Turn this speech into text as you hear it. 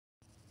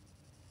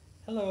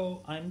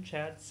Hello, I'm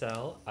Chad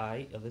Sell.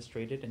 I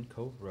illustrated and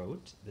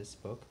co-wrote this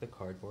book, The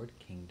Cardboard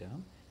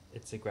Kingdom.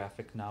 It's a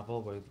graphic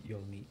novel where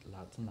you'll meet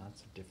lots and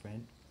lots of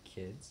different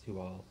kids who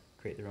all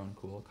create their own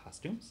cool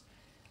costumes.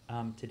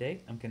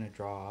 Today, I'm going to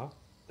draw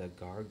the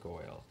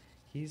Gargoyle.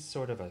 He's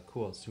sort of a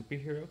cool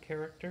superhero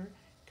character,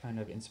 kind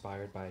of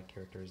inspired by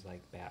characters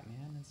like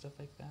Batman and stuff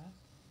like that.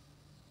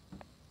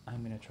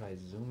 I'm going to try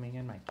zooming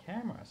in my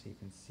camera so you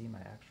can see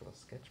my actual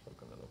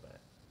sketchbook a little bit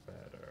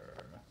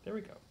better. There we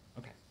go.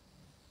 Okay.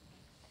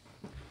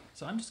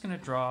 So I'm just going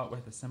to draw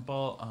with a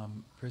simple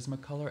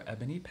Prismacolor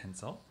ebony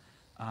pencil.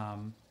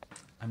 Um,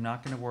 I'm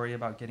not going to worry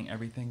about getting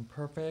everything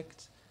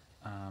perfect.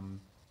 I'm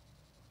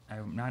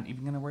not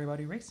even going to worry about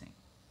erasing.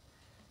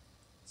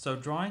 So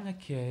drawing a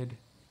kid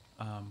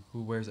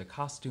who wears a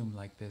costume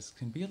like this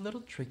can be a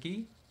little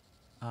tricky.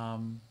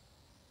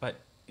 But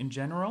in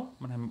general,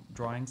 when I'm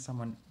drawing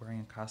someone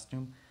wearing a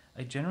costume,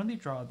 I generally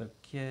draw the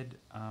kid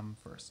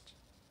first.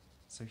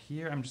 So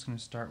here I'm just going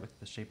to start with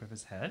the shape of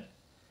his head.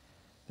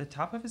 The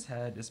top of his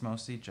head is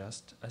mostly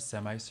just a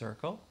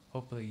semicircle.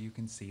 Hopefully you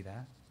can see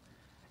that.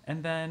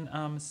 And then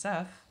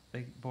Seth,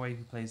 the boy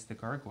who plays the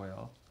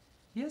gargoyle,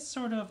 he has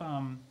sort of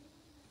a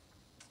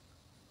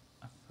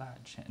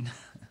flat chin.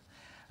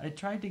 I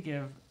tried to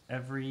give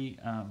every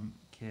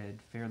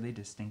kid fairly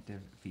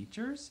distinctive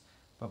features,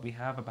 but we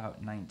have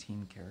about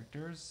 19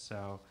 characters,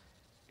 so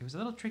it was a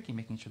little tricky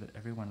making sure that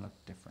everyone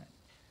looked different.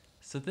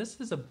 So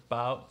this is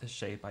about the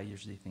shape I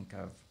usually think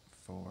of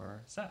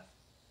for Seth.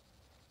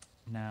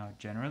 Now,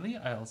 generally,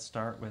 I'll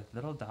start with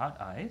little dot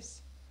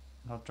eyes.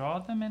 I'll draw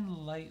them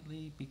in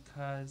lightly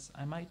because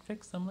I might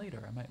fix them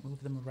later. I might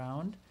move them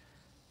around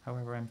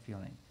however I'm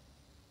feeling.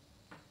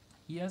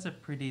 He has a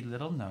pretty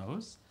little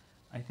nose.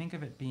 I think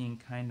of it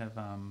being kind of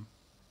a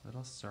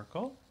little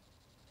circle.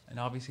 And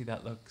obviously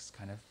that looks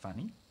kind of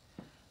funny.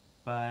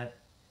 But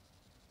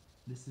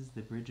this is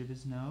the bridge of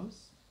his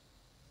nose.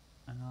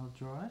 And I'll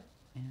draw it.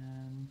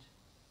 And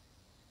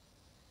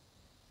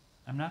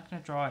I'm not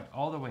going to draw it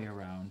all the way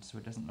around so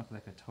it doesn't look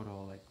like a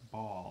total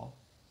ball,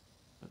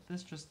 but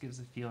this just gives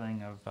a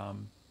feeling of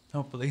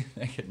hopefully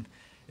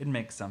it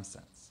makes some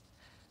sense.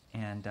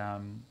 And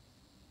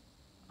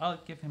I'll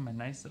give him a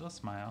nice little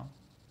smile.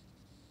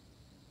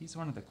 He's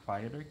one of the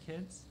quieter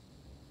kids,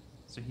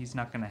 so he's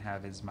not going to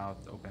have his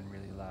mouth open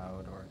really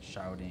loud or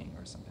shouting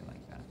or something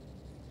like that.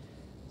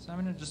 So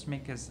I'm going to just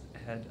make his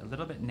head a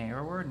little bit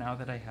narrower now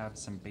that I have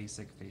some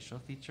basic facial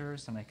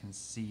features and I can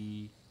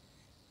see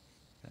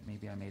that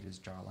maybe I made his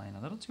jawline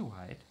a little too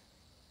wide.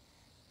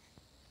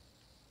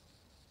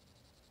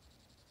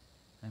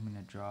 I'm going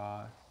to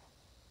draw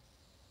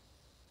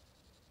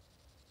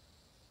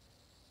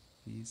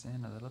these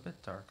in a little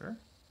bit darker.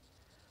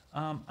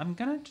 I'm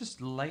going to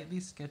just lightly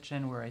sketch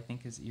in where I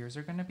think his ears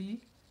are going to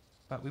be,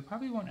 but we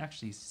probably won't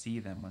actually see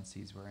them once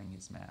he's wearing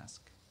his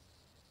mask.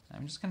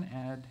 I'm just going to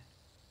add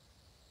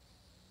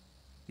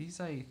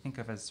these. I think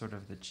of as sort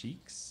of the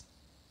cheeks.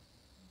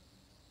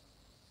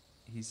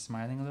 He's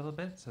smiling a little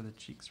bit, so the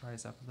cheeks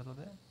rise up a little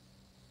bit.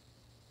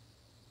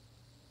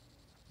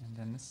 And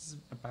then this is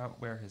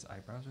about where his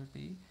eyebrows would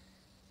be.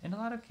 In a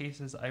lot of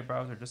cases,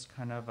 eyebrows are just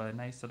kind of a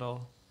nice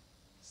little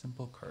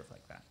simple curve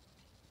like that.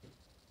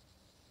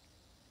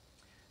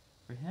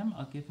 For him,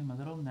 I'll give him a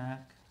little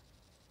neck,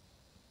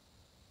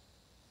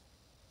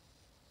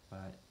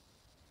 but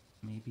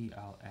maybe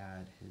I'll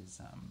add his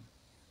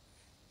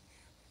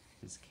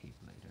cape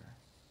later.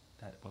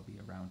 That will be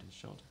around his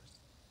shoulders.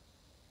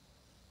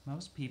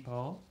 Most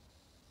people,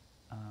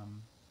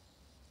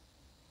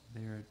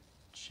 their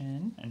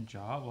chin and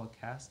jaw will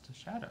cast a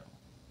shadow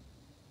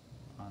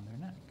on their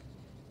neck.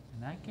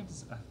 And that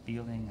gives a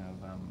feeling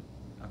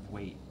of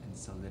weight and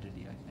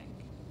solidity, I think.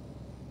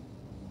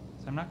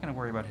 So I'm not going to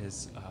worry about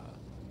his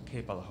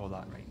cape a whole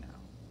lot right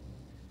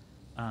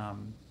now.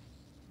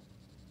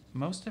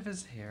 Most of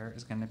his hair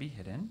is going to be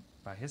hidden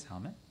by his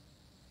helmet.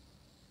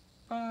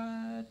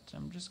 But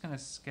I'm just going to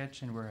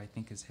sketch in where I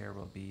think his hair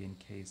will be in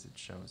case it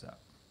shows up.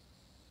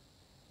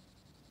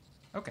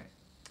 Okay.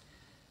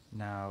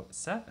 Now,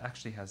 Seth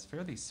actually has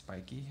fairly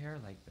spiky hair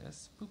like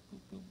this. Boop, boop,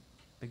 boop.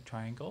 Big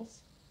triangles.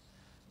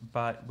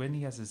 But when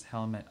he has his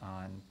helmet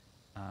on,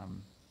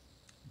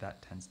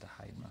 that tends to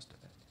hide most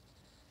of it.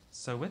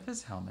 So with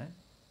his helmet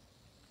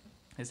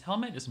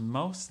is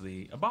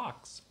mostly a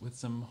box with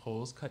some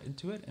holes cut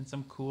into it and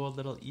some cool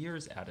little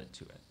ears added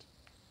to it.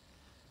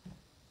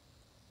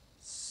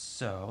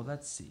 So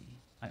let's see.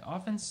 I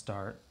often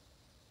start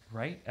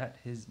right at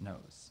his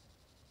nose.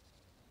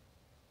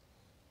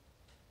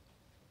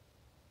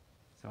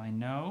 So I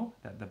know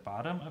that the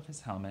bottom of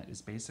his helmet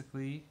is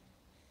basically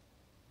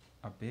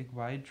a big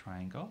wide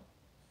triangle,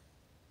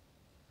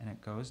 and it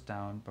goes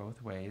down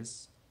both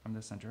ways from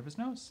the center of his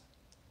nose.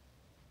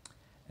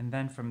 And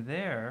then from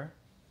there,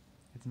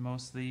 it's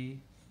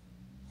mostly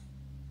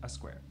a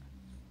square.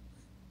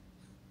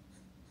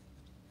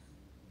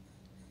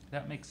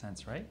 That makes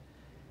sense, right?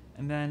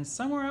 And then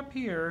somewhere up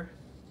here,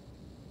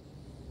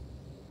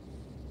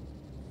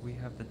 we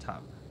have the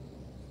top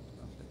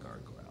of the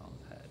gargoyle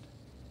head.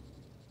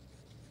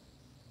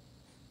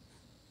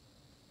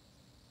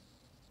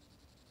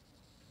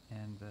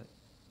 and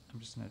I'm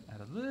just going to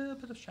add a little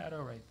bit of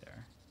shadow right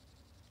there.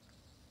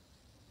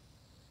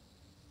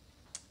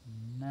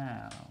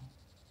 Now,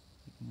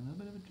 making a little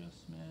bit of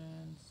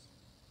adjustments.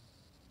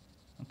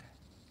 Okay.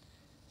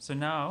 So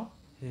now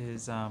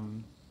his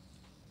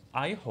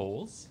eye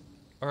holes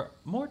are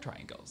more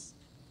triangles.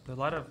 There are a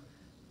lot of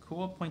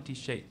cool pointy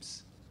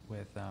shapes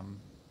with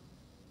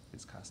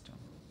his costume.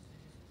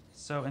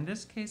 So in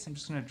this case, I'm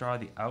just going to draw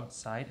the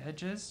outside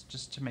edges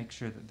just to make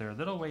sure that they're a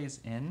little ways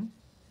in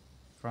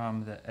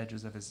from the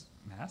edges of his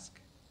mask.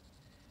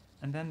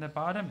 And then the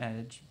bottom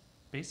edge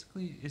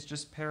basically is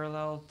just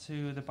parallel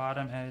to the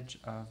bottom edge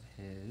of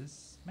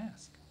his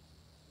mask.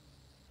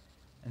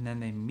 And then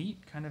they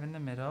meet kind of in the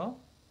middle.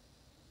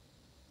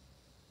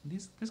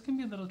 This can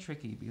be a little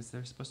tricky because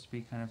they're supposed to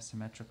be kind of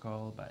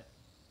symmetrical, but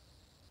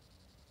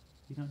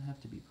you don't have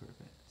to be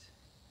perfect.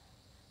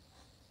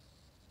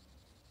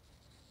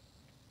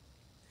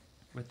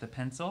 With the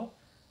pencil,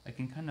 I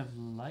can kind of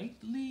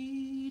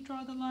lightly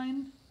draw the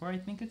line where I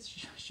think it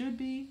should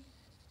be,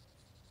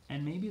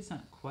 and maybe it's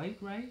not quite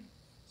right,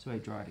 so I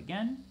draw it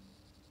again,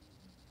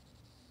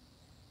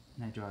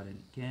 and I draw it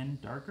again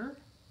darker,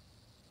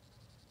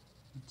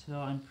 until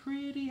I'm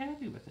pretty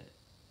happy with it.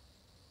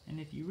 And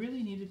if you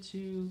really needed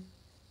to,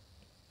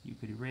 you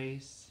could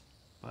erase,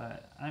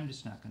 but I'm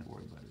just not going to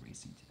worry about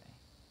erasing today.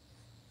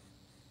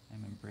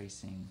 I'm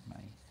embracing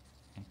my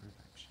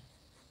imperfection.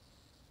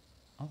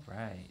 All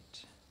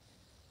right.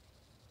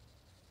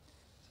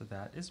 So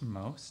that is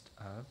most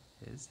of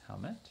his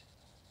helmet.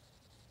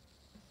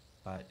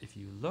 But if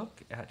you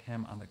look at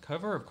him on the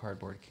cover of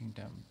Cardboard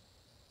Kingdom,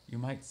 you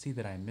might see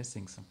that I'm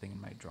missing something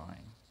in my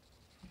drawing.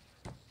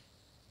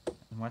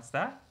 And what's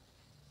that?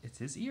 It's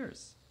his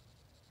ears.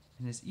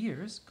 And his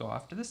ears go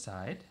off to the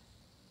side,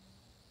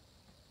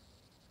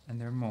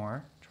 and they're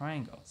more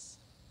triangles.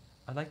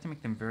 I like to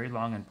make them very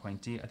long and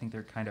pointy. I think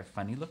they're kind of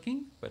funny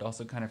looking, but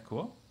also kind of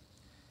cool.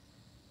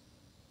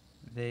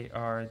 They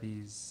are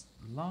these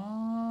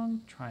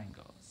long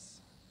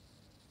triangles.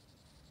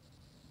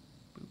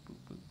 Boop, boop,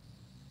 boop.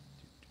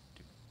 Doop, doop,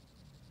 doop.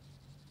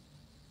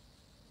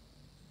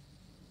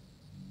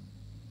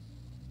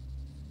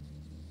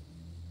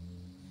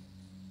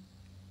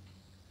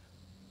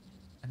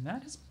 And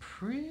that is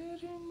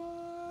pretty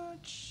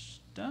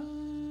much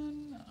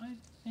done, I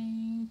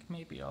think.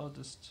 Maybe I'll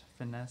just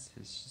finesse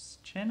his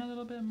chin a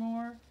little bit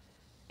more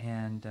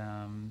and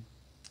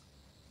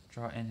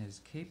draw in his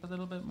cape a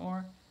little bit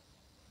more.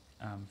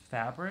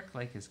 Fabric,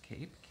 like his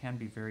cape, can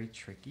be very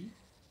tricky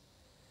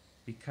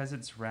because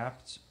it's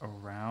wrapped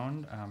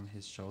around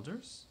his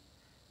shoulders.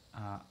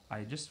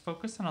 I just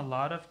focus on a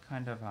lot of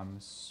kind of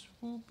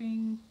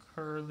swooping,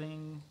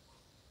 curling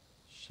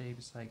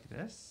shapes like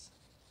this.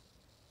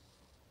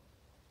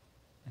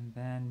 And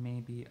then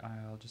maybe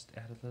I'll just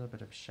add a little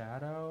bit of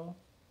shadow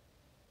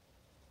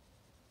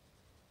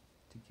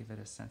to give it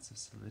a sense of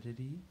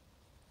solidity.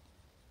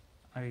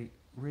 I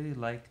really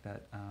like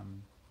that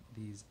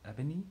these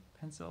ebony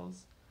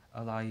pencils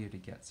allow you to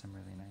get some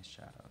really nice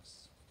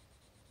shadows.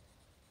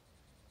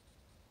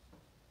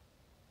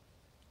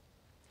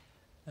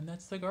 And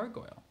that's the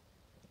gargoyle.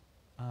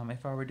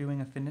 If I were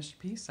doing a finished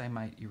piece, I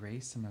might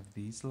erase some of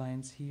these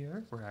lines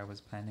here where I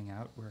was planning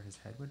out where his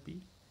head would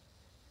be.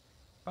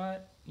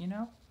 But, you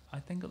know, I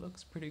think it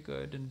looks pretty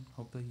good, and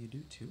hopefully you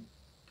do too.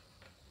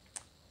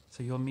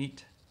 So you'll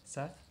meet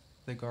Seth,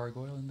 the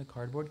gargoyle in the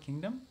Cardboard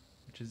Kingdom,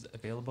 which is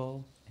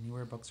available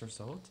anywhere books are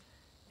sold.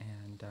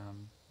 And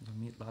you'll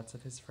meet lots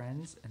of his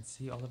friends and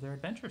see all of their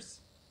adventures.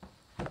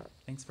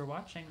 Thanks for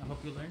watching. I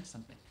hope you learned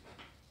something.